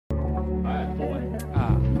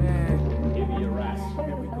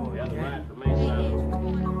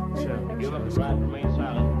right to remain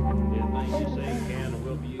silent. Anything you say can and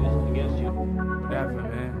will be used against you. Whatever,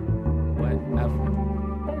 man.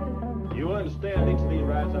 Whatever. You understand each of these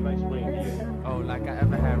rights I've explained to you. Oh, like I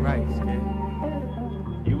ever had rights, kid.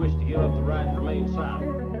 You wish to give up the right to remain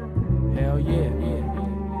silent. Hell yeah.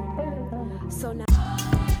 So now.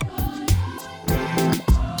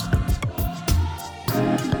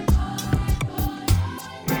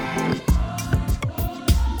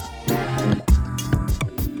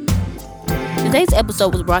 Today's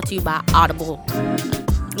episode was brought to you by Audible,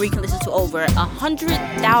 where you can listen to over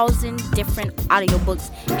 100,000 different audiobooks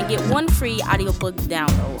and get one free audiobook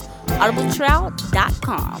download.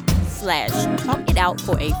 audibletrial.com/talkitout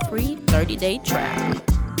for a free 30-day trial.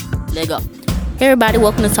 Let go. Hey everybody,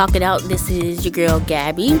 welcome to Talk It Out. This is your girl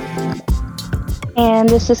Gabby. And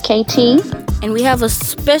this is KT. And we have a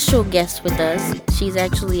special guest with us. She's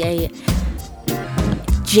actually a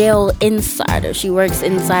jail insider. She works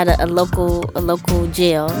inside a local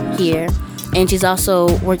jail here, and she's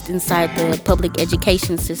also worked inside the public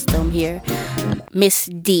education system here. Miss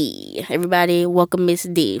D. Everybody, welcome Miss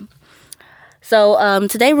D. So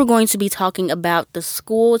today we're going to be talking about the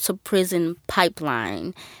school to prison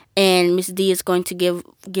pipeline, and Miss D is going to give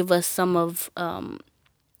us some of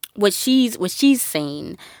what she's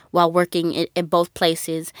seen while working at both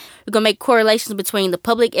places. We're gonna make correlations between the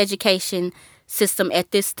public education system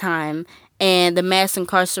at this time and the mass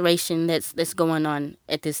incarceration that's going on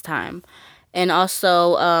at this time, and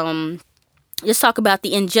also just talk about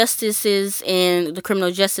the injustices in the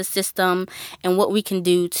criminal justice system and what we can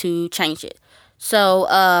do to change it. So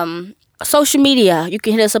social media, you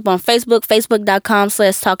can hit us up on Facebook,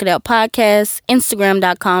 facebook.com/talkitoutpodcast,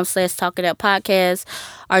 instagram.com/talkitoutpodcast.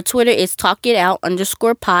 Our Twitter is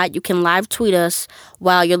talkitout_pod. You can live tweet us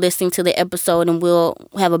while you're listening to the episode, and we'll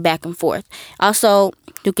have a back and forth. Also,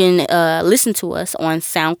 you can listen to us on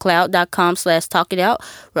soundcloud.com/talkitout.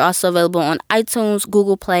 We're also available on iTunes,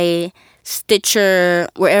 Google Play, Stitcher,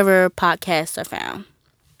 wherever podcasts are found.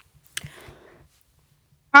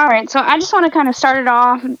 All right, so I just want to kind of start it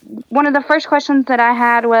off. One of the first questions that I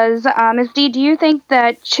had was, Ms. D, do you think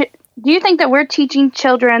that we're teaching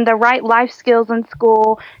children the right life skills in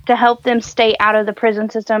school to help them stay out of the prison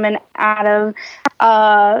system and out of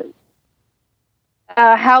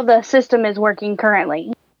how the system is working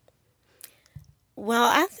currently? Well,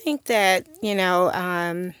 I think that,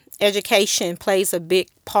 education plays a big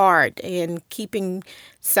part in keeping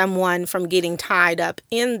someone from getting tied up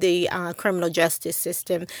in the criminal justice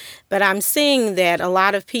system. But I'm seeing that a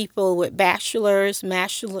lot of people with bachelor's,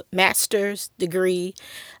 master's degree,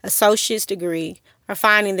 associate's degree are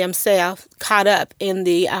finding themselves caught up in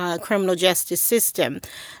the criminal justice system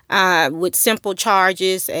with simple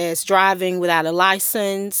charges as driving without a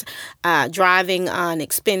license, driving on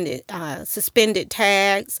suspended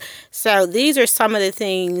tags. So these are some of the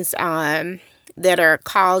things that are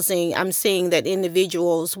causing, I'm seeing that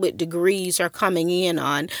individuals with degrees are coming in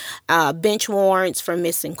on bench warrants for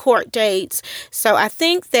missing court dates. So I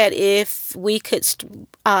think that if we could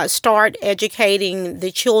start educating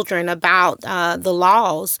the children about the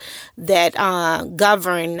laws that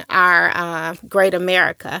govern our great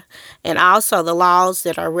America, and also the laws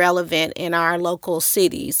that are relevant in our local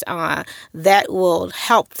cities, that will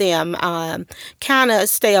help them kind of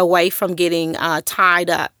stay away from getting tied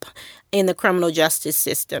up in the criminal justice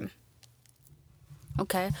system.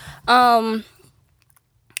 Okay. So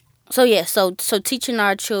teaching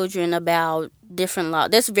our children about different laws,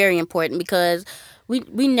 that's very important, because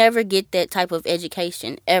we never get that type of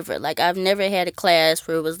education ever. Like, I've never had a class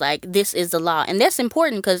where it was like, this is the law. And that's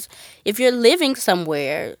important, because if you're living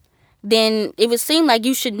somewhere, then it would seem like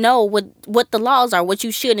you should know what the laws are, what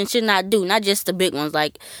you should and should not do, not just the big ones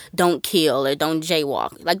like don't kill or don't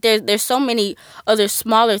jaywalk. Like, there's so many other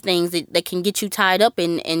smaller things that can get you tied up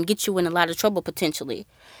and get you in a lot of trouble potentially.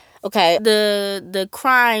 Okay, the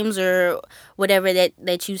crimes or whatever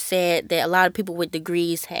that you said that a lot of people with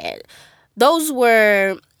degrees had, those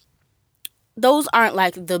aren't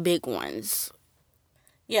like the big ones.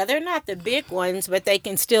 Yeah, they're not the big ones, but they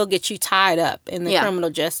can still get you tied up in the criminal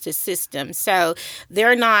justice system. So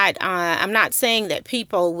they're not, I'm not saying that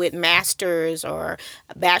people with master's or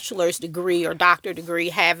a bachelor's degree or doctor degree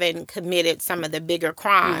haven't committed some of the bigger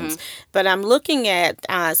crimes. Mm-hmm. But I'm looking at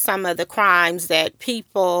some of the crimes that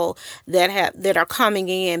people that are coming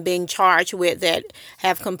in being charged with, that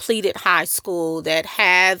have completed high school, that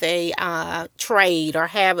have a trade or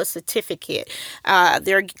have a certificate.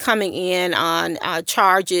 They're coming in on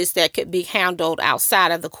charges that could be handled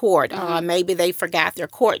outside of the court. Mm-hmm. Maybe they forgot their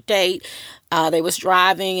court date, they was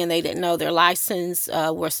driving and they didn't know their license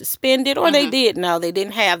were suspended, or they did know they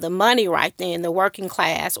didn't have the money right then, the working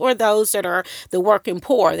class, or those that are the working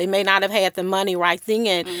poor. They may not have had the money right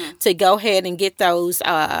then to go ahead and get those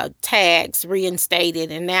tags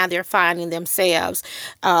reinstated, and now they're finding themselves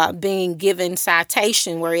being given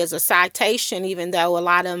citation, whereas a citation, even though a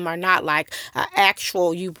lot of them are not like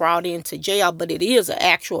actual you brought into jail, but it is an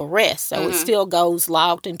actual arrest, so it still goes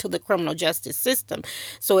logged into the criminal justice system.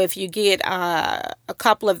 So if you get a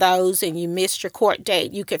couple of those and you missed your court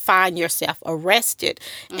date, you could find yourself arrested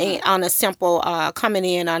on a simple coming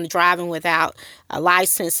in on driving without a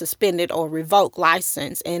license, suspended or revoked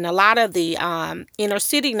license. And a lot of the inner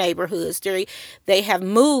city neighborhoods, they have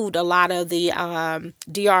moved a lot of the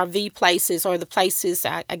DRV places, or the places,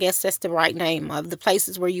 I guess that's the right name of the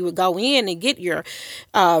places where you would go in and get your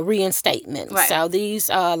reinstatement. Right. So these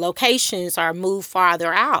locations are moved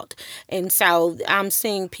farther out. And so I'm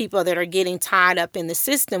seeing people that are getting tied up in the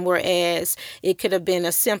system, whereas it could have been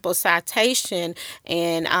a simple citation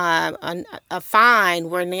and a fine,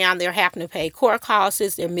 where now they're having to pay court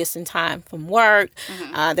costs, they're missing time from work,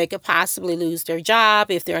 they could possibly lose their job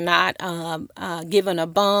if they're not given a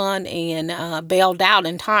bond and bailed out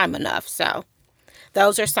in time enough. So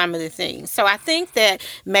those are some of the things. So I think that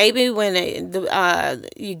maybe when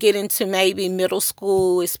you get into maybe middle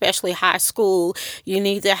school, especially high school, you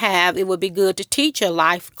need to have, it would be good to teach a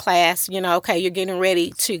life class, okay, you're getting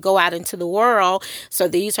ready to go out into the world. So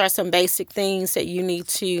these are some basic things that you need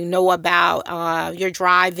to know about your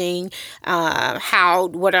driving,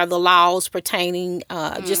 what are the laws pertaining,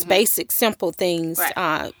 just basic, simple things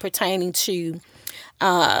pertaining to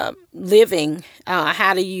living.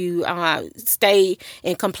 How do you stay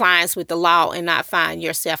in compliance with the law and not find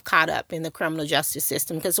yourself caught up in the criminal justice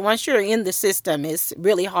system? Because once you're in the system, it's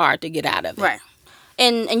really hard to get out of it. Right.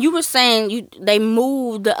 And you were saying they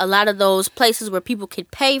moved a lot of those places where people could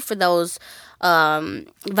pay for those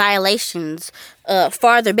violations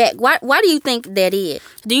farther back. Why do you think that is?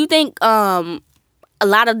 Do you think a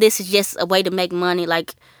lot of this is just a way to make money?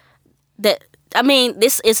 Like that. I mean,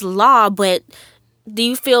 this is law, but do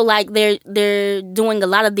you feel like they're doing a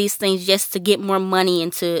lot of these things just to get more money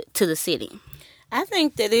into the city? I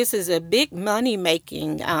think that this is a big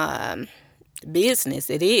money-making business.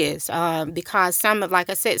 It is because like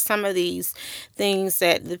I said, some of these things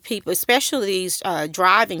that the people, especially these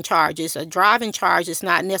driving charges, a driving charge is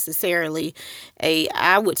not necessarily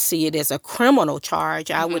I would see it as a criminal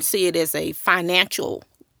charge. I would see it as a financial.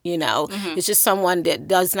 It's just someone that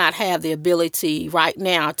does not have the ability right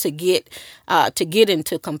now to get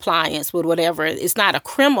into compliance with whatever. It's not a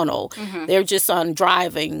criminal. They're just on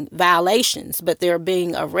driving violations, but they're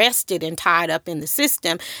being arrested and tied up in the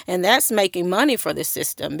system, and that's making money for the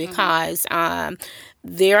system because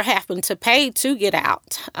they're having to pay to get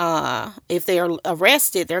out. If they're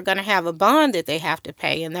arrested, they're going to have a bond that they have to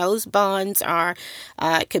pay, and those bonds are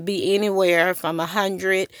could be anywhere from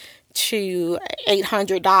 $100 to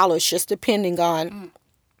 $800, just depending on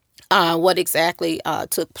what exactly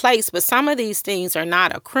took place. But some of these things are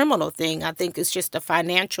not a criminal thing. I think it's just a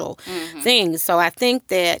financial thing. So I think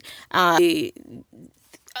that the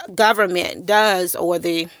government does, or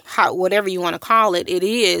whatever you want to call it, it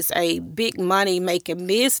is a big money making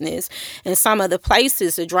business. And some of the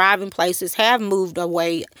places, the driving places, have moved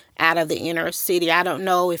away out of the inner city. I don't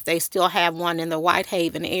know if they still have one in the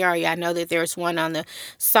Whitehaven area. I know that there's one on the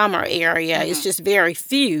Summer area. It's just very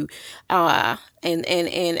few.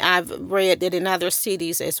 And I've read that in other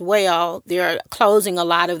cities as well, they're closing a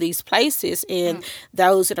lot of these places, and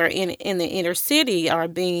those that are in the inner city are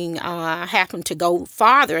being having to go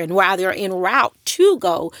farther. And while they're en route to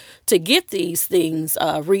go to get these things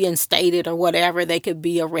reinstated or whatever, they could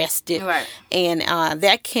be arrested. Right. And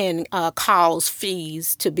that can cause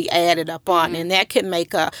fees to be added up on, and that can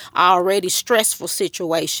make a already stressful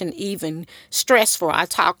situation even stressful. I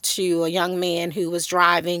talked to a young man who was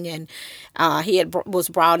driving, and he was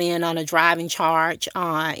brought in on a driving charge,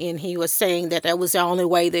 and he was saying that was the only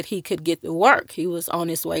way that he could get to work. He was on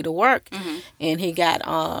his way to work, and he got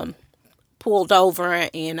pulled over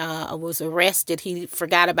and was arrested. He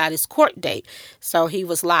forgot about his court date, so he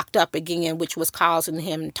was locked up again, which was causing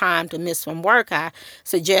him time to miss from work. I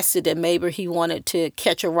suggested that maybe he wanted to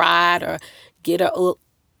catch a ride or get a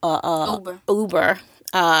Uber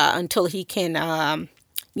until he can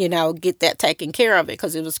get that taken care of it,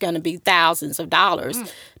 because it was going to be thousands of dollars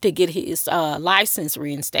to get his license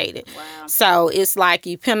reinstated. Wow. So it's like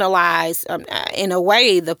you penalize, in a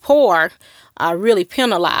way, the poor are really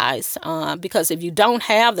penalized, because if you don't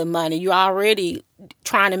have the money, you're already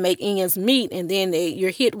trying to make ends meet, and then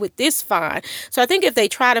you're hit with this fine. So I think if they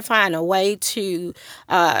try to find a way to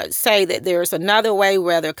say that there's another way,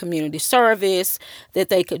 whether community service, that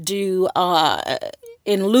they could do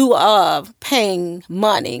in lieu of paying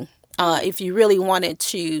money, if you really wanted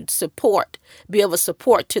to be able to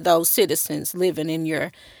support to those citizens living in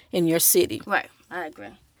your city. Right. I agree.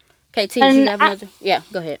 KT, do you have another? Yeah,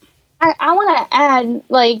 go ahead. I want to add,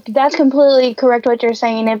 like, that's completely correct what you're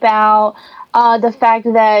saying about the fact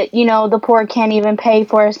that, the poor can't even pay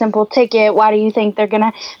for a simple ticket. Why do you think they're going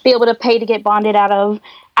to be able to pay to get bonded out of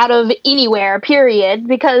anywhere, period?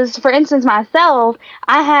 Because, for instance, myself,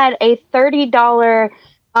 I had a $30,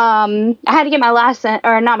 I had to get my license,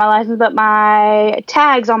 or not my license, but my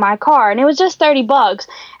tags on my car, and it was just $30.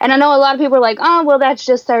 And I know a lot of people are like, oh, well, that's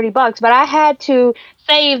just $30, but I had to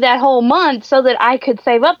save that whole month so that I could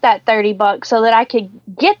save up that $30, so that I could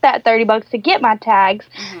get that $30 to get my tags.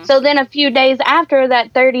 Mm-hmm. So then a few days after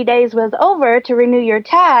that 30 days was over to renew your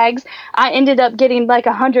tags, I ended up getting like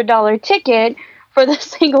 $100 ticket for the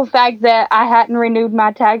single fact that I hadn't renewed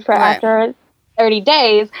my tags for after 30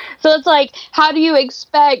 days. So it's like, how do you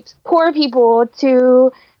expect poor people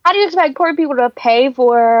to pay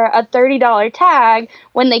for a $30 tag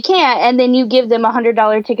when they can't, and then you give them a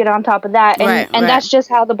 $100 ticket on top of that? And that's just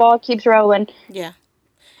how the ball keeps rolling. Yeah.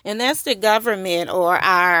 And that's the government or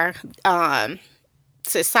our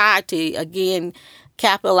society, again,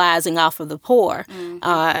 capitalizing off of the poor.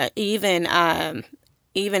 Mm-hmm.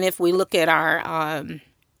 Even if we look at our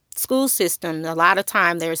school system, a lot of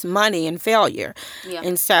time there's money in failure. Yeah.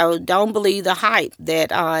 And so don't believe the hype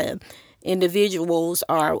that individuals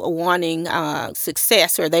are wanting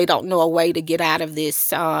success, or they don't know a way to get out of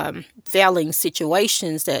this failing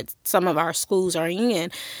situations that some of our schools are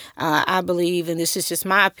in. I believe, and this is just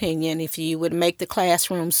my opinion, if you would make the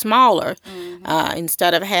classroom smaller,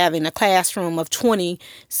 instead of having a classroom of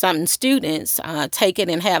 20-something students, take it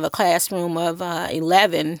and have a classroom of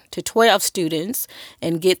 11 to 12 students,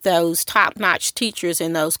 and get those top-notch teachers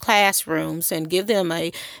in those classrooms and give them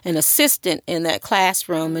an assistant in that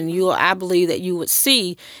classroom, and I believe that you would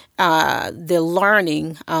see the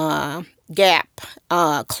learning gap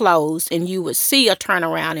closed, and you would see a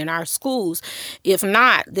turnaround in our schools. If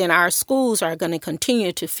not, then our schools are going to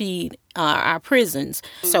continue to feed our prisons.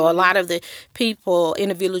 Mm-hmm. So a lot of the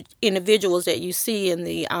individuals that you see in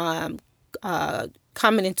the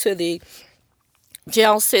coming into the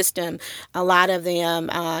jail system, a lot of them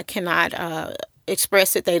cannot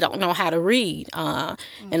express that they don't know how to read, and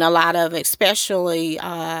a lot of, especially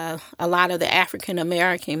a lot of the African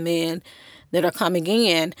American men that are coming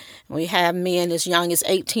in. We have men as young as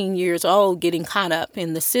 18 years old getting caught up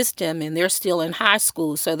in the system, and they're still in high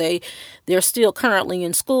school, so they're still currently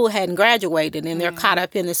in school, hadn't graduated, and they're caught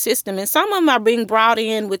up in the system. And some of them are being brought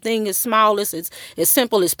in with things as small as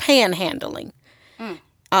simple as panhandling.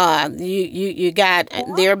 You got,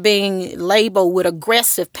 they're being labeled with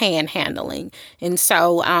aggressive panhandling, and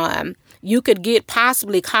so you could get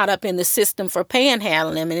possibly caught up in the system for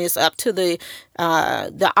panhandling, and it's up to the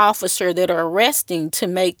officer that are arresting to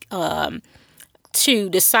make to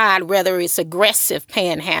decide whether it's aggressive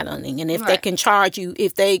panhandling. And if they can charge you,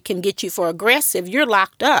 if they can get you for aggressive, you're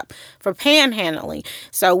locked up for panhandling.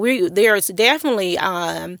 So there's definitely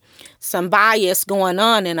some bias going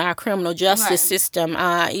on in our criminal justice system,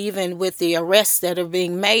 even with the arrests that are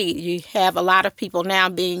being made. You have a lot of people now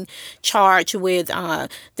being charged with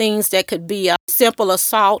things that could be a simple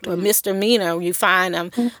assault or misdemeanor. You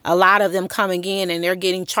find a lot of them coming in, and they're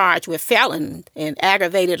getting charged with felon and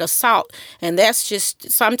aggravated assault. And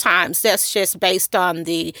sometimes that's just based on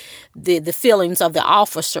the feelings of the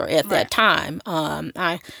officer at that time.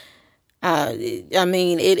 I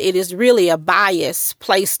mean, it is really a biased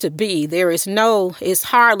place to be. It's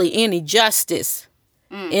hardly any justice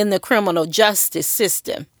in the criminal justice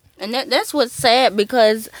system. And that's what's sad,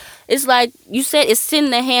 because it's like you said, it's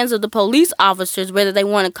in the hands of the police officers, whether they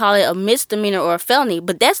want to call it a misdemeanor or a felony.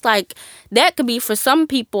 But that could be for some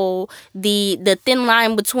people the thin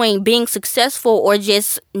line between being successful or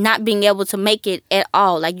just not being able to make it at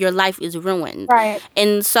all. Like your life is ruined. Right.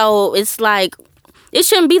 And so it's like, It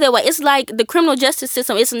shouldn't be that way. It's like the criminal justice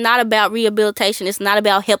system. It's not about rehabilitation. It's not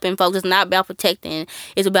about helping folks. It's not about protecting.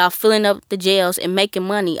 It's about filling up the jails and making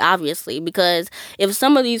money, obviously. Because if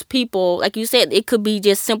some of these people, like you said, it could be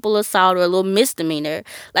just simple assault or a little misdemeanor.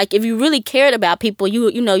 Like if you really cared about people,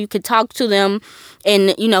 you could talk to them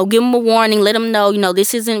and, give them a warning, let them know,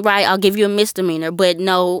 this isn't right. I'll give you a misdemeanor. But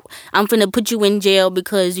no, I'm finna put you in jail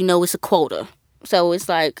because, it's a quota. So it's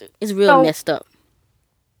like, it's real messed up.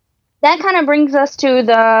 That kind of brings us to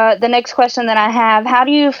the next question that I have. How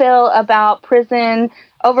do you feel about prison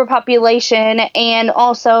overpopulation and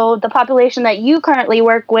also the population that you currently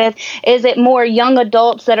work with? Is it more young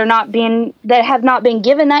adults that have not been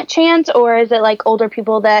given that chance, or is it like older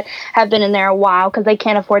people that have been in there a while because they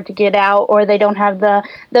can't afford to get out, or they don't have the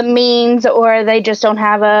means, or they just don't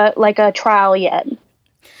have a trial yet?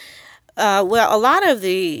 Well, a lot of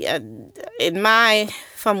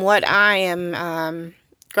from what I am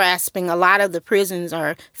grasping, a lot of the prisons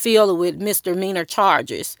are filled with misdemeanor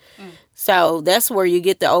charges. So that's where you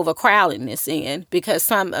get the overcrowdedness in,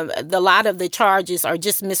 because a lot of the charges are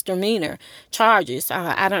just misdemeanor charges.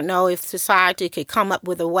 I don't know if society could come up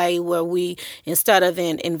with a way where we, instead of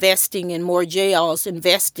investing in more jails,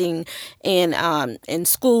 investing in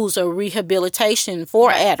schools or rehabilitation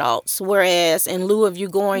for adults, whereas in lieu of you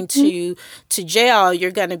going to jail,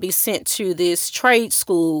 you're going to be sent to this trade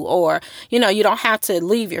school, or you don't have to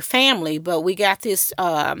leave your family. But we got this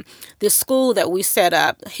school that we set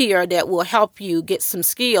up here that will help you get some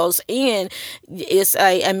skills, and it's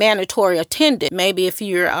a mandatory attendant. Maybe if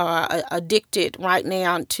you're addicted right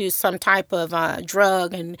now to some type of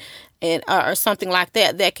drug and or something like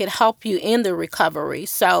that could help you in the recovery.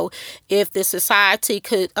 So if the society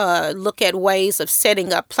could look at ways of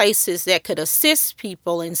setting up places that could assist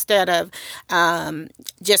people instead of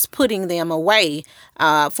just putting them away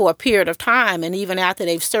for a period of time, and even after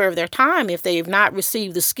they've served their time, if they've not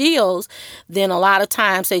received the skills, then a lot of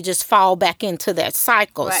times they just fall back into that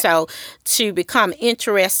cycle. Right. So to become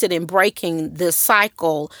interested in breaking this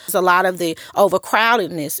cycle, a lot of the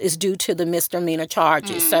overcrowdedness is due to the misdemeanor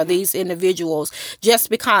charges. So these individuals, just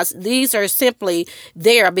because these are simply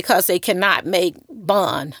there because they cannot make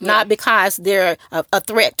bond, not because they're a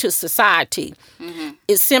threat to society.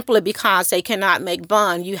 It's simply because they cannot make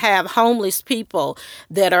bond. You have homeless people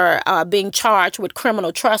that are being charged with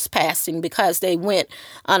criminal trespassing because they went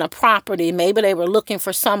on a property. Maybe they were looking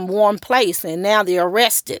for some warm place and now they're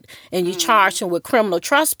arrested, and you charge them with criminal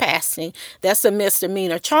trespassing. That's a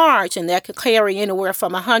misdemeanor charge, and that could carry anywhere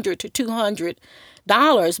from $100 to $200.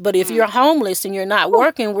 But if you're homeless and you're not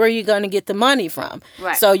working, where are you going to get the money from?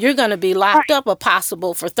 Right. So you're going to be locked up, or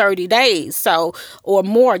possible for 30 days, or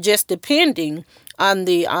more, just depending on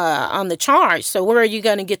the charge. So where are you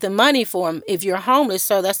going to get the money from if you're homeless?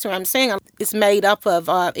 So that's what I'm saying. It's made up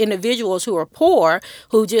of individuals who are poor,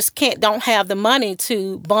 who just don't have the money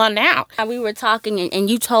to bond out. We were talking, and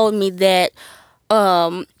you told me that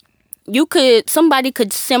somebody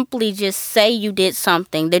could simply just say you did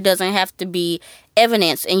something. There doesn't have to be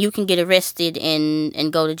evidence, and you can get arrested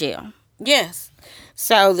and go to jail. Yes.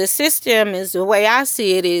 So the system is, the way I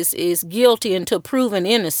see it, is guilty until proven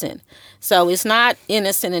innocent. So it's not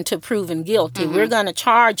innocent until proven guilty. We're going to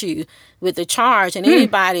charge you with the charge, and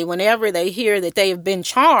anybody, whenever they hear that they have been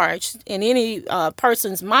charged in any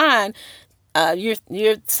person's mind, you're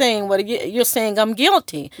saying you're saying I'm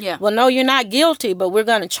guilty. Yeah. Well, no, you're not guilty, but we're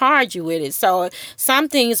going to charge you with it. So some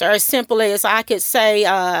things are as simple as I could say,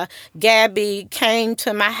 Gabby came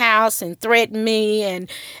to my house and threatened me,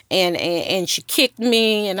 and she kicked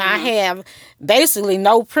me, and I have basically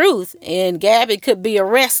no proof, and Gabby could be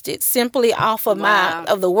arrested simply off of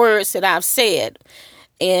of the words that I've said,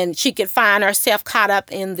 and she could find herself caught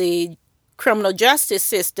up in the criminal justice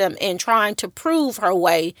system and trying to prove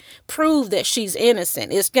that she's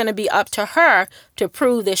innocent. It's going to be up to her to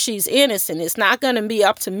prove that she's innocent. It's not going to be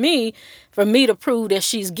up to me for me to prove that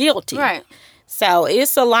she's guilty. Right. So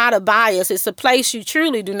it's a lot of bias. It's a place you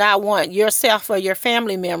truly do not want yourself or your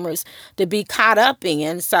family members to be caught up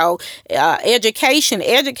in. So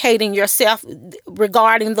educating yourself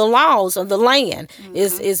regarding the laws of the land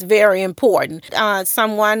is very important.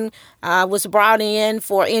 Someone was brought in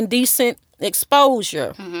for indecent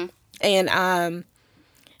exposure. And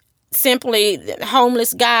simply, the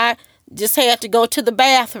homeless guy just had to go to the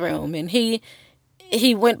bathroom, and he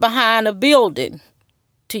went behind a building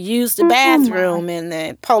to use the bathroom, and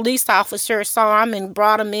the police officer saw him and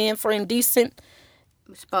brought him in for indecent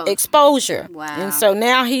exposure. Wow. And so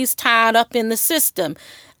now he's tied up in the system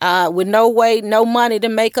with no money to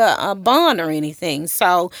make a bond or anything.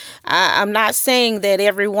 So I'm not saying that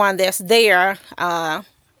everyone that's there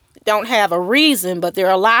don't have a reason, but there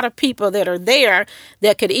are a lot of people that are there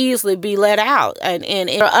that could easily be let out. And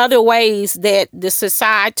there are other ways that the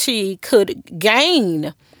society could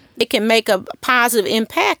gain. It can make a positive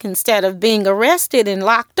impact instead of being arrested and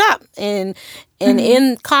locked up and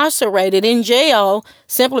incarcerated in jail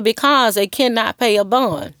simply because they cannot pay a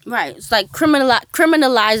bond. Right. It's like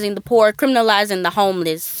criminalizing the poor, criminalizing the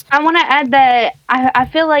homeless. I want to add that I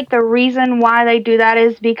feel like the reason why they do that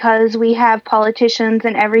is because we have politicians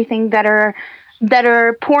and everything that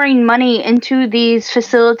are pouring money into these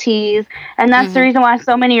facilities, and that's the reason why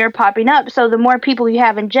so many are popping up. So the more people you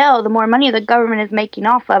have in jail, the more money the government is making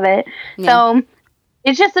off of it. Yeah. So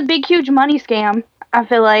it's just a big, huge money scam, I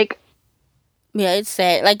feel like. Yeah, it's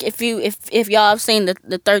sad. Like if y'all have seen the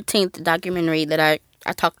 13th documentary that I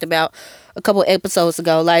talked about a couple episodes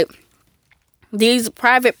ago, like these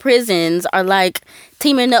private prisons are like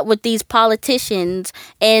teaming up with these politicians,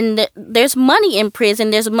 and there's money in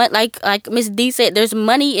prison. There's like Miss D said, there's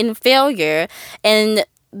money in failure, and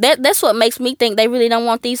that's what makes me think they really don't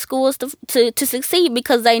want these schools to succeed,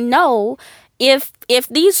 because they know if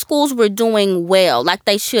these schools were doing well, like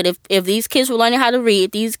they should, if these kids were learning how to read,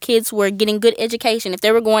 if these kids were getting good education, if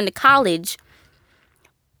they were going to college,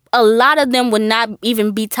 a lot of them would not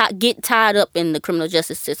even get tied up in the criminal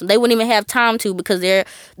justice system. They wouldn't even have time to, because they're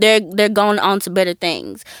going on to better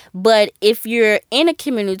things. But if you're in a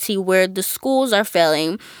community where the schools are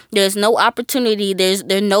failing, there's no opportunity,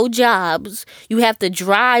 there are no jobs, you have to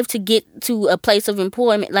drive to get to a place of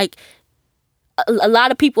employment. Like, a lot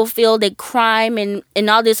of people feel that crime and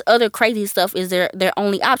all this other crazy stuff is their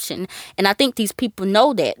only option. And I think these people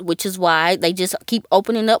know that, which is why they just keep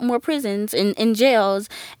opening up more prisons and jails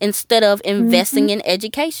instead of investing in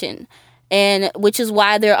education. And which is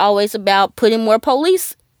why they're always about putting more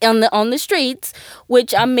police on the streets,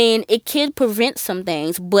 which, I mean, it could prevent some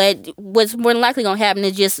things, but what's more than likely going to happen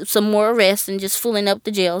is just some more arrests and just filling up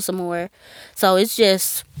the jail some more. So it's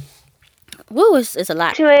just... Woo, it's a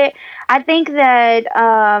lot. To it, I think that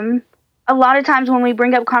a lot of times when we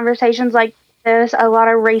bring up conversations like this, a lot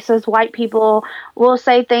of racist white people will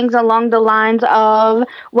say things along the lines of,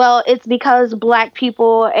 well, it's because black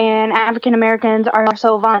people and African Americans are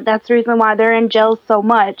so violent. That's the reason why they're in jail so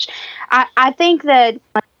much. I think that,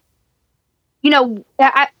 I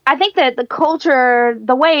think that the culture,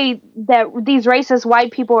 the way that these racist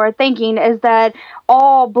white people are thinking is that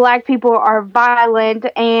all black people are violent,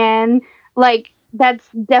 and like, that's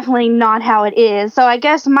definitely not how it is. So I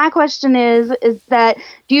guess my question is that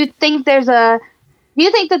do you think that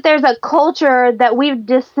there's a culture that we've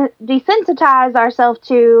desensitized ourselves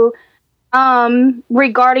to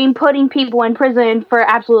regarding putting people in prison for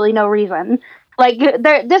absolutely no reason? Like,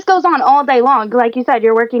 this goes on all day long. Like you said,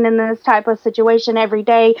 you're working in this type of situation every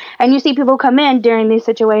day, and you see people come in during these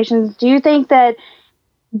situations. Do you think that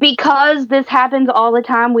because this happens all the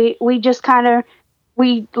time, we just kind of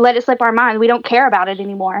we let it slip our mind? We don't care about it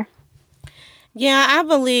anymore. Yeah, I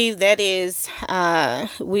believe that is,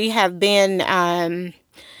 we have been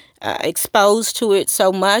exposed to it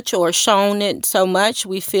so much, or shown it so much,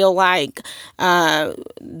 we feel like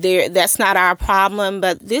that's not our problem.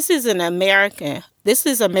 But this is an America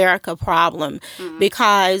problem,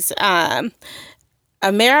 because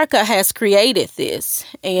America has created this,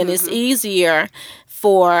 and it's easier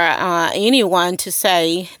for anyone to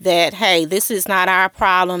say that, hey, this is not our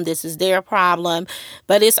problem, this is their problem,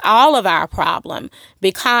 but it's all of our problem,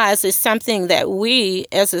 because it's something that we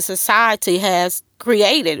as a society has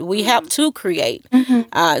created. We help to create.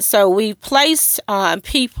 So we place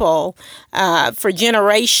people for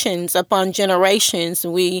generations upon generations.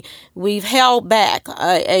 We've held back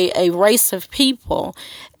a race of people,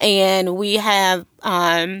 and we have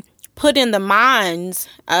put in the minds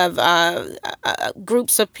of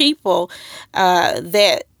groups of people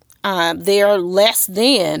that they're less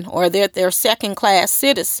than, or that they're second-class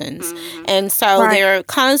citizens. And so they're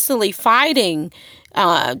constantly fighting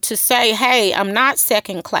to say, hey, I'm not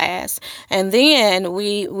second class. And then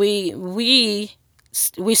we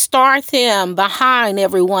start them behind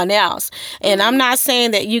everyone else. And I'm not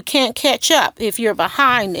saying that you can't catch up if you're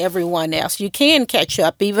behind everyone else. You can catch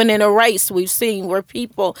up. Even in a race, we've seen where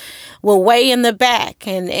people were way in the back,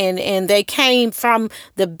 and they came from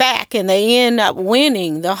the back, and they end up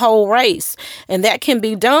winning the whole race. And that can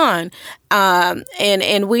be done.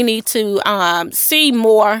 And we need to see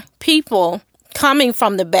more people coming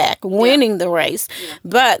from the back, winning the race.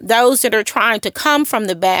 But those that are trying to come from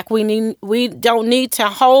the back, we don't need to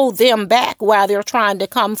hold them back while they're trying to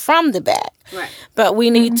come from the back. But we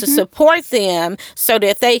need to support them so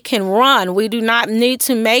that they can run. We do not need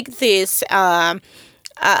to make this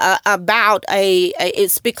about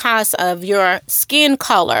it's because of your skin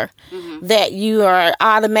color that you are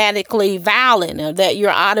automatically violent, or that you're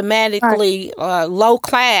automatically low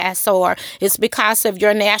class, or it's because of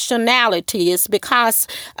your nationality, it's because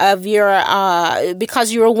of your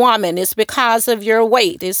because you're a woman, it's because of your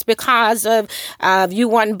weight, it's because of you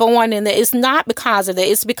weren't born in the. It's not because of that.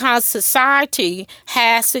 It's because society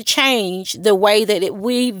has to change the way that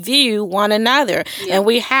we view one another, and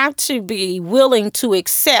we have to be willing to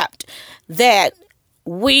accept that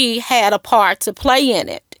we had a part to play in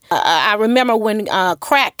it. I remember when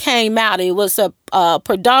crack came out, it was a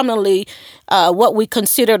predominantly what we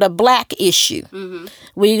considered a black issue.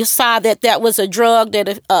 We saw that was a drug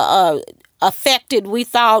that affected, we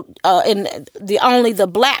thought, in only the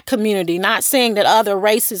black community, not saying that other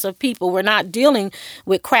races of people were not dealing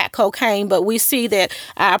with crack cocaine, but we see that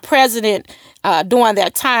our president during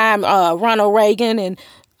that time, Ronald Reagan and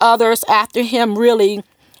others after him, really,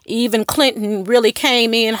 even Clinton, really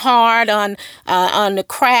came in hard on the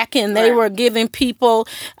crack, and they were giving people,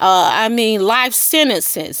 life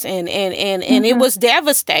sentences, and it was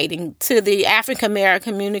devastating to the African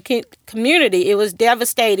American community. It was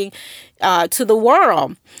devastating to the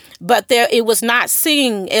world. But it was not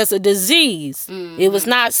seen as a disease. It was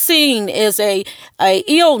not seen as a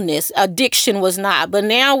illness. Addiction was not. But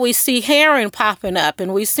now we see heroin popping up,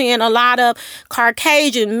 and we're seeing a lot of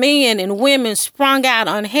Caucasian men and women sprung out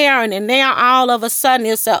on heroin, and now all of a sudden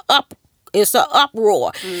it's an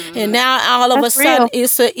uproar. And now all of a sudden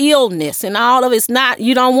it's an illness, and all of it's not.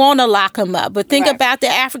 You don't want to lock them up. But think about the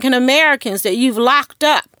African Americans that you've locked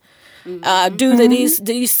up. Due to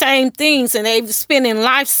these same things, and they've spending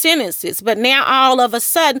life sentences. But now all of a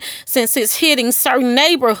sudden, since it's hitting certain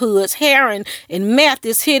neighborhoods, heroin and meth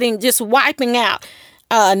is hitting, just wiping out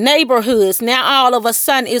neighborhoods. Now all of a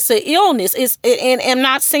sudden it's an illness. And I'm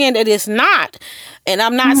not saying that it's not. And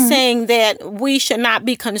I'm not saying that we should not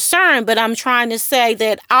be concerned, but I'm trying to say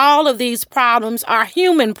that all of these problems are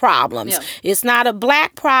human problems. Yeah. It's not a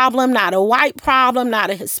black problem, not a white problem,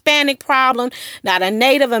 not a Hispanic problem, not a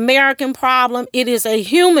Native American problem. It is a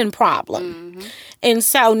human problem. And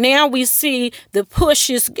so now we see the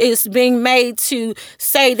push is being made to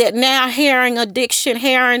say that now heroin addiction,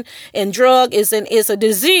 heroin and drug is a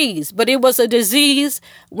disease. But it was a disease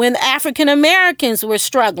when African Americans were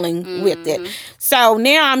struggling with it. So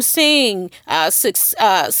now I'm seeing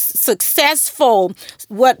successful,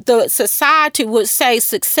 what the society would say,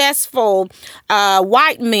 successful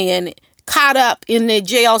white men caught up in the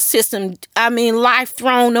jail system. Life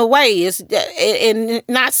thrown away. And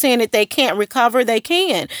not saying that they can't recover, they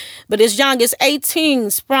can. But as young as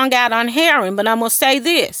 18, sprung out on heroin. But I'm going to say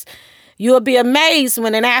this. You'll be amazed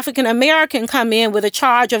when an African American come in with a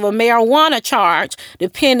charge of a marijuana charge,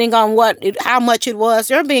 depending on how much it was.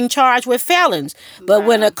 They're being charged with felons. But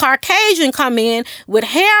when a Caucasian come in with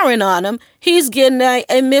heroin on him, he's getting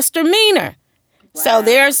a misdemeanor. So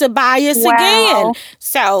there's a bias again.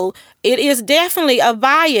 So it is definitely a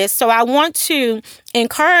bias. So I want to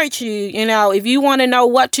encourage you, if you want to know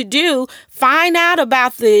what to do, find out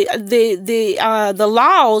about the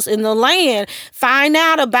laws in the land, find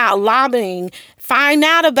out about lobbying, find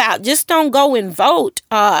out about, just don't go and vote,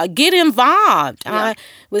 get involved. I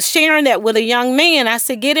was sharing that with a young man. I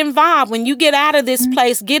said, get involved. When you get out of this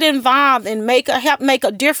place, get involved and help make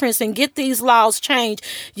a difference and get these laws changed.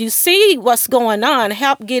 You see what's going on,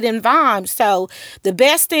 help get involved. So the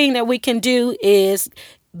best thing that we can do is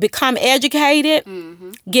become educated,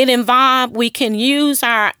 get involved. We can use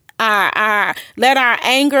let our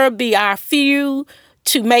anger be our fuel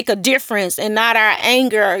to make a difference, and not our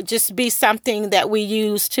anger just be something that we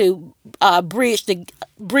use to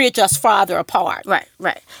bridge us farther apart.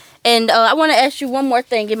 Right. And I want to ask you one more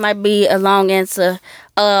thing. It might be a long answer,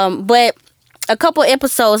 but a couple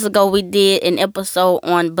episodes ago we did an episode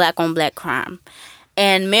on black crime.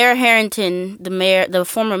 And Mayor Harrington, the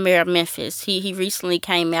former mayor of Memphis, he recently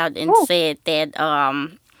came out and said that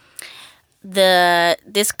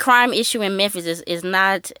this crime issue in Memphis is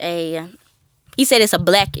not a. He said it's a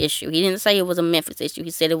black issue. He didn't say it was a Memphis issue. He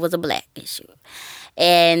said it was a black issue.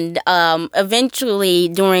 And eventually,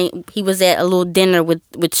 he was at a little dinner with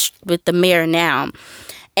the mayor now,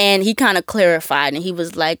 and he kind of clarified, and he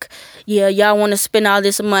was like, "Yeah, y'all want to spend all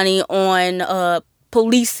this money on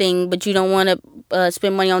policing, but you don't want to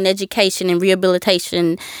spend money on education and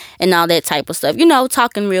rehabilitation and all that type of stuff.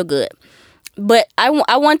 Talking real good." But I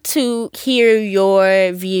want to hear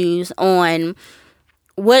your views on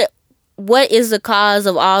what is the cause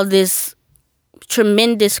of all this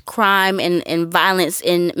tremendous crime and violence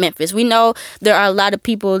in Memphis. We know there are a lot of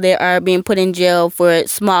people that are being put in jail for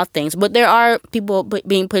small things, but there are people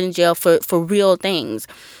being put in jail for real things.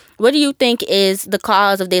 What do you think is the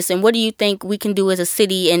cause of this, and what do you think we can do as a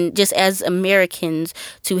city and just as Americans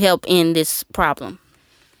to help end this problem?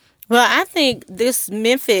 Well, I think this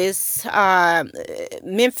Memphis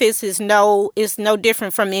is no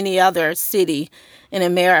different from any other city in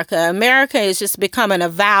America. America is just becoming a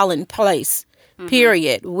violent place.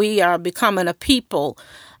 Period. We are becoming a people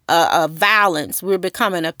of violence. We're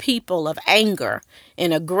becoming a people of anger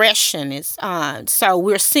and aggression. So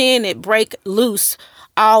we're seeing it break loose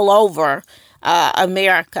all over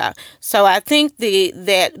America. So I think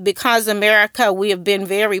that because America, we have been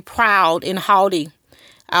very proud and haughty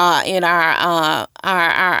in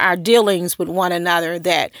our dealings with one another,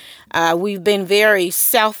 that we've been very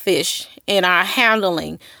selfish in our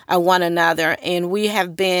handling of one another, and we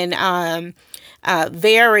have been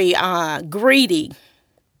very greedy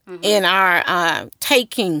in our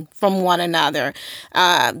taking from one another.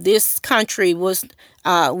 This country was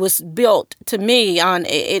built, to me, on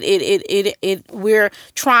it. We're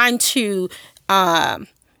trying to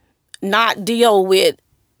not deal with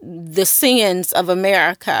the sins of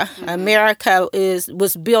America. America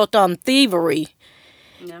was built on thievery.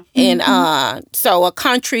 Yeah. And so a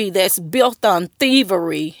country that's built on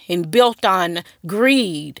thievery and built on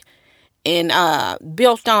greed and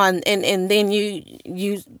built on, and then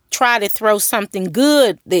you try to throw something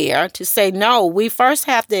good there to say, no, we first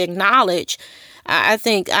have to acknowledge, I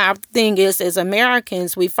think our thing is, as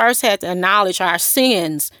Americans, we first have to acknowledge our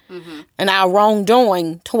sins and our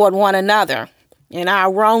wrongdoing toward one another, and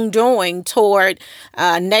our wrongdoing toward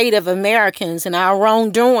Native Americans, and our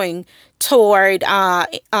wrongdoing toward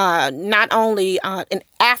not only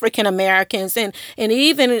African Americans and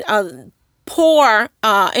even poor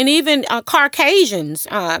and even Caucasians.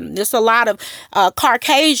 There's a lot of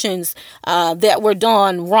Caucasians that were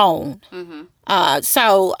done wrong.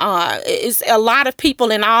 So it's a lot of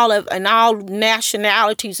people in all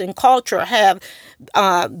nationalities and culture have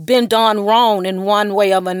been done wrong in one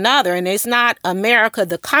way or another. And it's not America,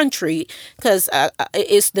 the country, because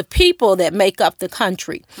it's the people that make up the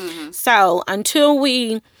country. So until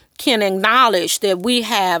we can acknowledge that we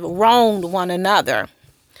have wronged one another,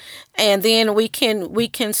 and then we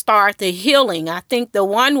can start the healing. I think the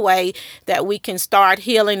one way that we can start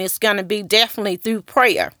healing is going to be definitely through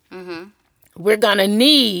prayer. We're going to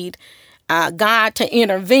need God to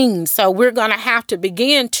intervene. So we're going to have to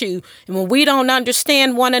begin to, when we don't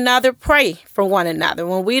understand one another, pray for one another.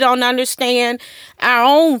 When we don't understand our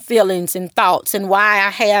own feelings and thoughts and why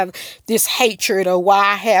I have this hatred or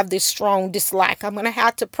why I have this strong dislike, I'm going to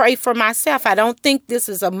have to pray for myself. I don't think this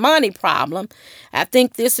is a money problem. I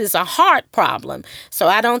think this is a heart problem. So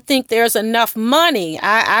I don't think there's enough money.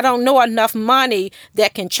 I don't know enough money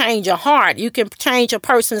that can change a heart. You can change a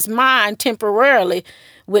person's mind temporarily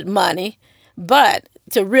with money, but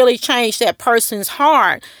to really change that person's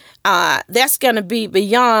heart, that's going to be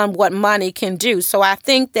beyond what money can do. So I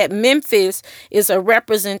think that Memphis is a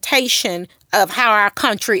representation of how our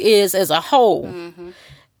country is as a whole.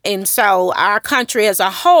 And so our country as a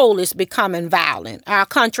whole is becoming violent. Our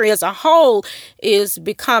country as a whole is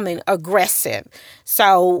becoming aggressive.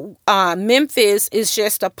 So Memphis is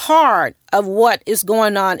just a part of what is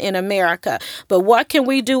going on in America. But what can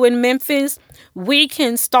we do in Memphis? We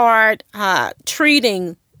can start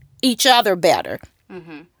treating each other better.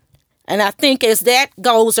 And I think as that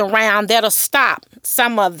goes around, that'll stop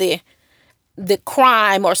some of the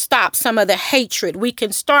crime or stop some of the hatred. We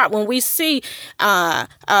can start when we see,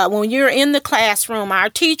 when you're in the classroom, our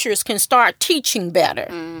teachers can start teaching better.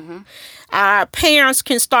 Our parents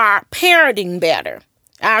can start parenting better.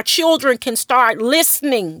 Our children can start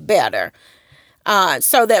listening better.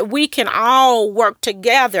 So that we can all work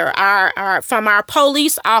together. From our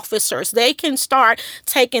police officers, they can start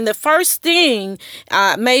taking the first thing.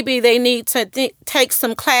 Maybe they need to take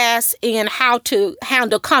some class in how to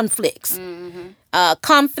handle conflicts.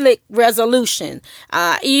 Conflict resolution.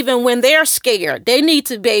 Even when they're scared, they need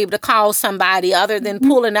to be able to call somebody other than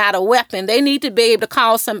pulling out a weapon. They need to be able to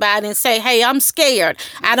call somebody and say, "Hey, I'm scared.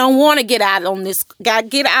 I don't want to get out on this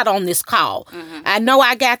call. I know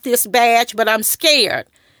I got this badge, but I'm scared.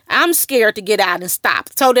 I'm scared to get out and stop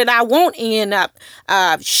so that I won't end up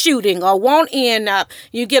shooting or won't end up."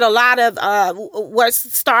 You get a lot of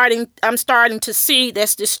I'm starting to see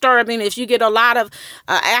that's disturbing is you get a lot of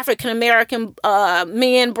African-American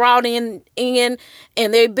men brought in and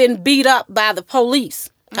they've been beat up by the police.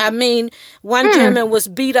 I mean, one gentleman was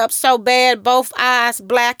beat up so bad, both eyes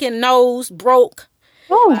blackened, nose broke,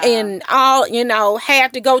 and all,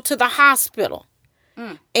 had to go to the hospital.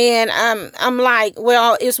 And I'm like,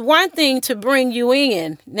 well, it's one thing to bring you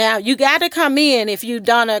in. Now, you got to come in if you've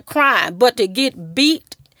done a crime, but to get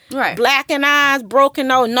beat, Right. blackened eyes, broken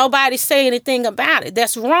nose, nobody say anything about it.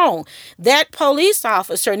 That's wrong. That police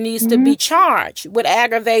officer needs to be charged with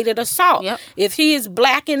aggravated assault. Yep. If he is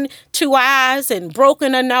blackened 2 eyes and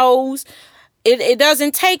broken a nose, it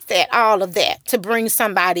doesn't take all of that to bring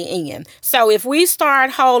somebody in. So if we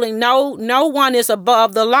start holding no one is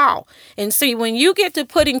above the law. And see, when you get to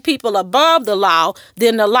putting people above the law,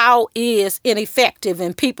 then the law is ineffective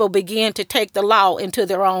and people begin to take the law into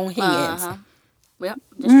their own hands. Yep,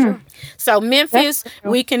 that's true. So Memphis,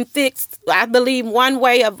 we can fix, I believe one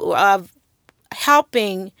way of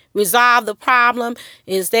helping resolve the problem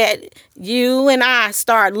is that you and I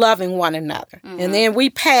start loving one another. And then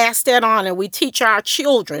we pass that on and we teach our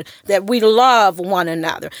children that we love one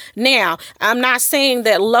another. Now, I'm not saying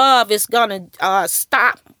that love is going to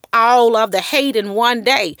stop all of the hate in one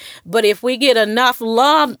day, but if we get enough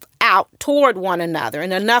love out toward one another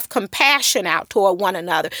and enough compassion out toward one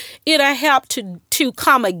another, it'll help to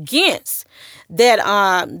come against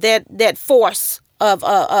that force of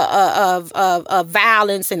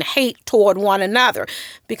violence and hate toward one another.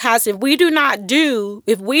 Because if we do not do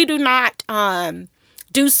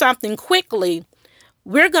something quickly,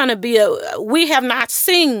 we're going to we have not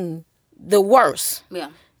seen the worst. Yeah.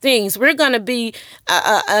 Things. We're going to be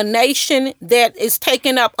a nation that is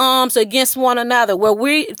taking up arms against one another,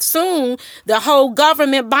 where soon the whole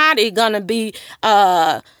government body going to be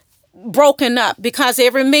broken up, because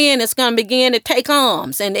every man is going to begin to take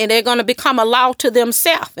arms and they're going to become a law to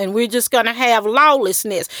themselves, and we're just going to have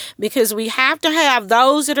lawlessness, because we have to have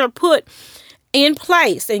those that are put in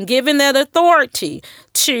place and given that authority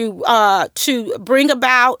to bring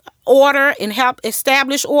about order and help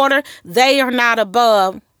establish order. They are not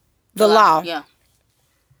above the law. Yeah,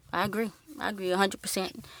 I agree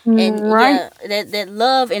 100%. And Right. yeah, that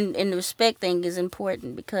love and the respect thing is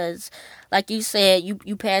important, because like you said,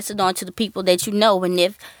 you pass it on to the people that you know. And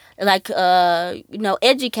if like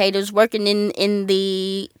educators working in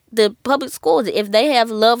the public schools, if they have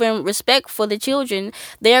love and respect for the children,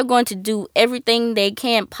 they're going to do everything they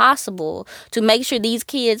can possible to make sure these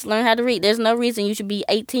kids learn how to read. There's no reason you should be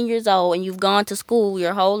 18 years old and you've gone to school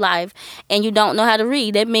your whole life and you don't know how to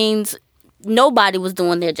read. That means nobody was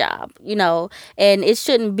doing their job, and it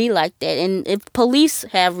shouldn't be like that. And if police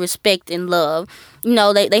have respect and love,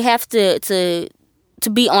 they have to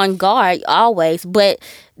be on guard always, but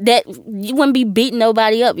that you wouldn't be beating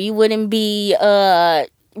nobody up. You wouldn't be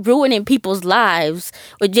ruining people's lives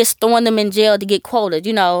or just throwing them in jail to get quoted.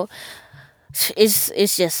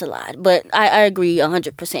 It's just a lot. But I agree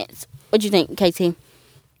 100%. What do you think, KT?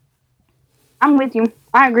 I'm with you.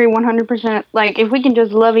 I agree 100%. Like, if we can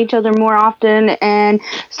just love each other more often and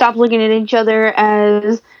stop looking at each other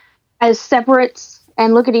as separates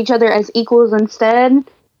and look at each other as equals instead,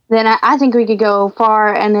 then I think we could go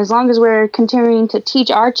far. And as long as we're continuing to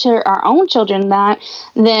teach our own children that,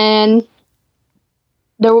 then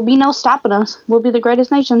there will be no stopping us. We'll be the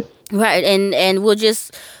greatest nation. Right, and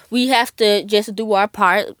we have to just do our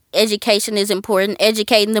part. Education is important.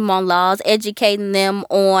 Educating them on laws, educating them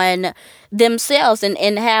on themselves and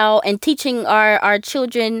teaching our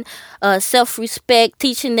children self-respect,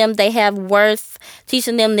 teaching them they have worth,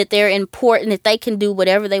 teaching them that they're important, that they can do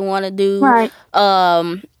whatever they want to do. Right.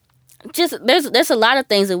 Just there's a lot of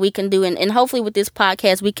things that we can do, and hopefully with this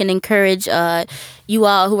podcast we can encourage you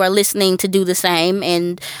all who are listening to do the same,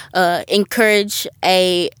 and encourage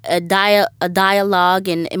a dialogue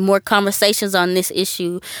and more conversations on this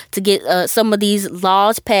issue to get some of these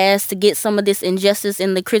laws passed, to get some of this injustice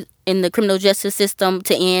in the criminal justice system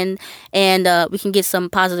to end, and we can get some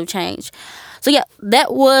positive change. So yeah,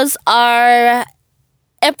 that was our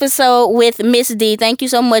episode with Miss D. Thank you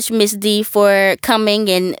so much, Miss D, for coming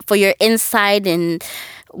and for your insight, and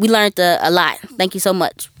we learned a lot. Thank you so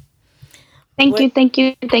much. Thank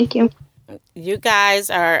you. You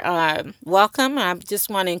guys are welcome. I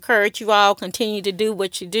just want to encourage you all, continue to do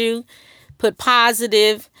what you do. Put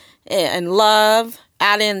positive and love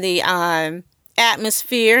out in the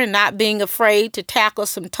atmosphere, and not being afraid to tackle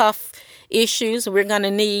some tough issues. We're going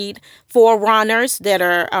to need forerunners that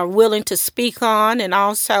are willing to speak on, and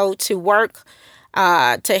also to work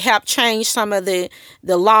to help change some of the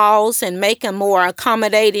laws and make them more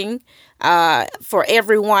accommodating for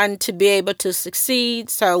everyone to be able to succeed.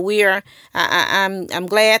 So I'm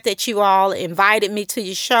glad that you all invited me to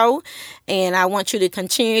your show, and I want you to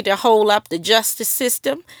continue to hold up the justice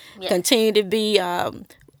system, continue to be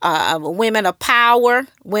women of power,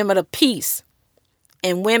 women of peace.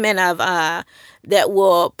 and women of that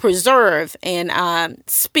will preserve and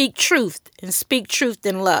speak truth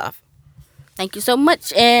in love. Thank you so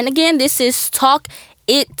much. And again, this is Talk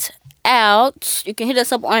It Out. You can hit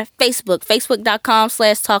us up on Facebook,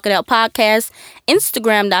 facebook.com/Talk It Out Podcast,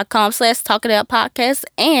 Instagram.com/Talk It Out Podcast,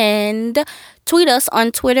 and tweet us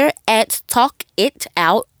on Twitter at Talk It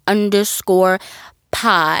Out _pod.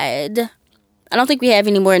 I don't think we have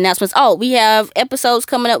any more announcements. Oh, we have episodes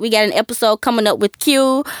coming up. We got an episode coming up with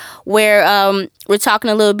Q where we're talking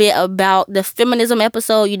a little bit about the feminism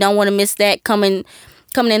episode. You don't want to miss that coming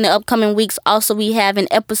in the upcoming weeks. Also, we have an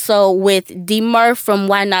episode with D. Murph from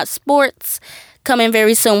Why Not Sports coming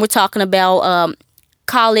very soon. We're talking about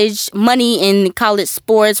college money in college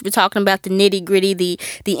sports. We're talking about the nitty gritty,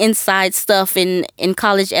 the inside stuff in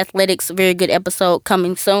college athletics. A very good episode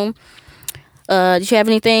coming soon. Did you have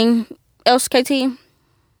anything else, KT?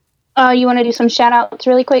 You want to do some shout outs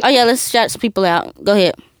really quick? Oh yeah, let's shout some people out. Go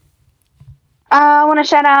ahead. I want to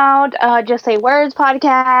shout out Just Say Words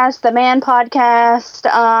podcast, the Man podcast.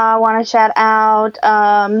 I want to shout out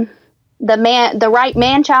the Right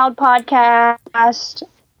Man Child podcast,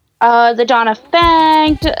 the Dawn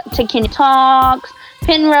Effect, Takini Talks,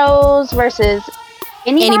 Penrose versus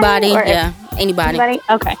anybody. Yeah, anybody.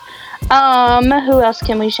 Okay. Who else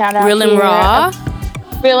can we shout out? Real and Raw.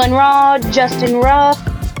 Real and Raw, Justin Ruff.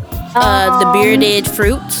 The Bearded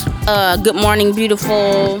Fruit. Good Morning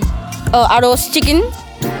Beautiful. Autos Chicken.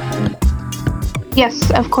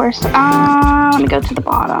 Yes, of course. Let me go to the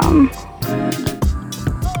bottom.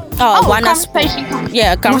 Why not? Conversation.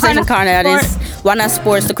 Yeah, Conversation Carnatis. Why Not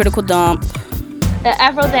Sports? The Critical Dump. The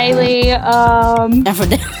Afro Daily. Afro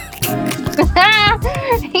Daily.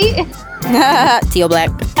 Teal Black.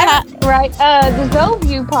 Right. The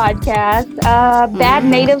Zoview podcast. Bad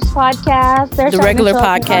Natives podcast. The Regular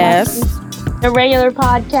Podcast. The Regular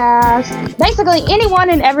Podcast. Basically,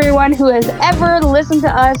 anyone and everyone who has ever listened to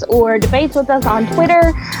us or debates with us on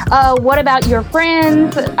Twitter. What about your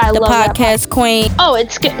friends? I love that podcast queen. Oh,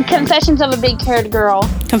 it's Confessions of a Big Carrot Girl.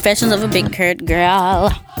 Confessions of a Big Carrot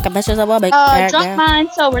Girl. Confessions of a Big Carrot Girl. Drunk Mind,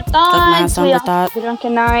 Sober Thoughts. The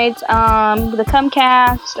Drunken Nights. The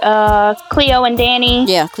Cumcast. Cleo and Danny.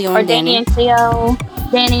 Yeah, Cleo and Danny. Danny and Cleo.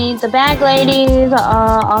 Danny, the Bag Ladies.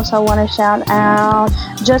 Also want to shout out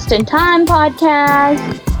Just in Time podcast.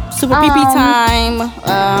 Super PP Time.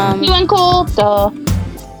 You and Cool. The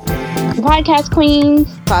Podcast Queens.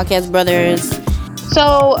 Podcast Brothers.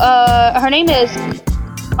 So, her name is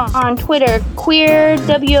on Twitter, Queer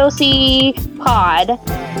WOC Pod.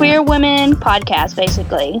 Queer Women Podcast,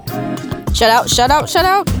 basically. Shout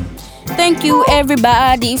out. Thank you,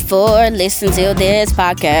 everybody, for listening to this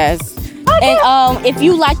podcast. And if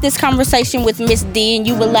you like this conversation with Miss D and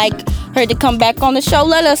you would like her to come back on the show,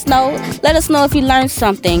 let us know. Let us know if you learned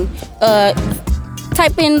something.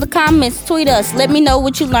 Type in the comments, tweet us. Let me know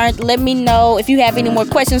what you learned. Let me know if you have any more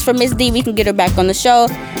questions for Miss D. We can get her back on the show.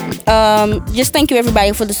 Just thank you,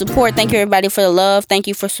 everybody, for the support. Thank you, everybody, for the love. Thank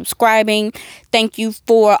you for subscribing. Thank you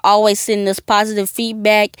for always sending us positive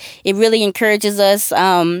feedback. It really encourages us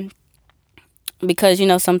because,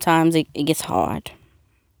 sometimes it gets hard.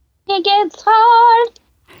 It gets hard.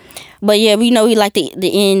 But yeah, we know we like the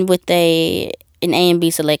end with an A and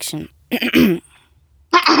B selection.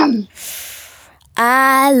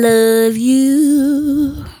 I love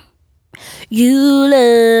you. You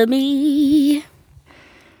love me.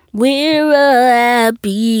 We're a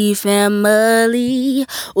happy family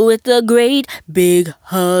with a great big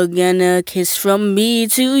hug and a kiss from me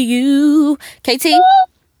to you. KT?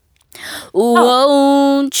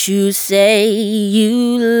 Won't you say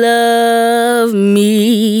you love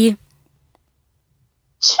me?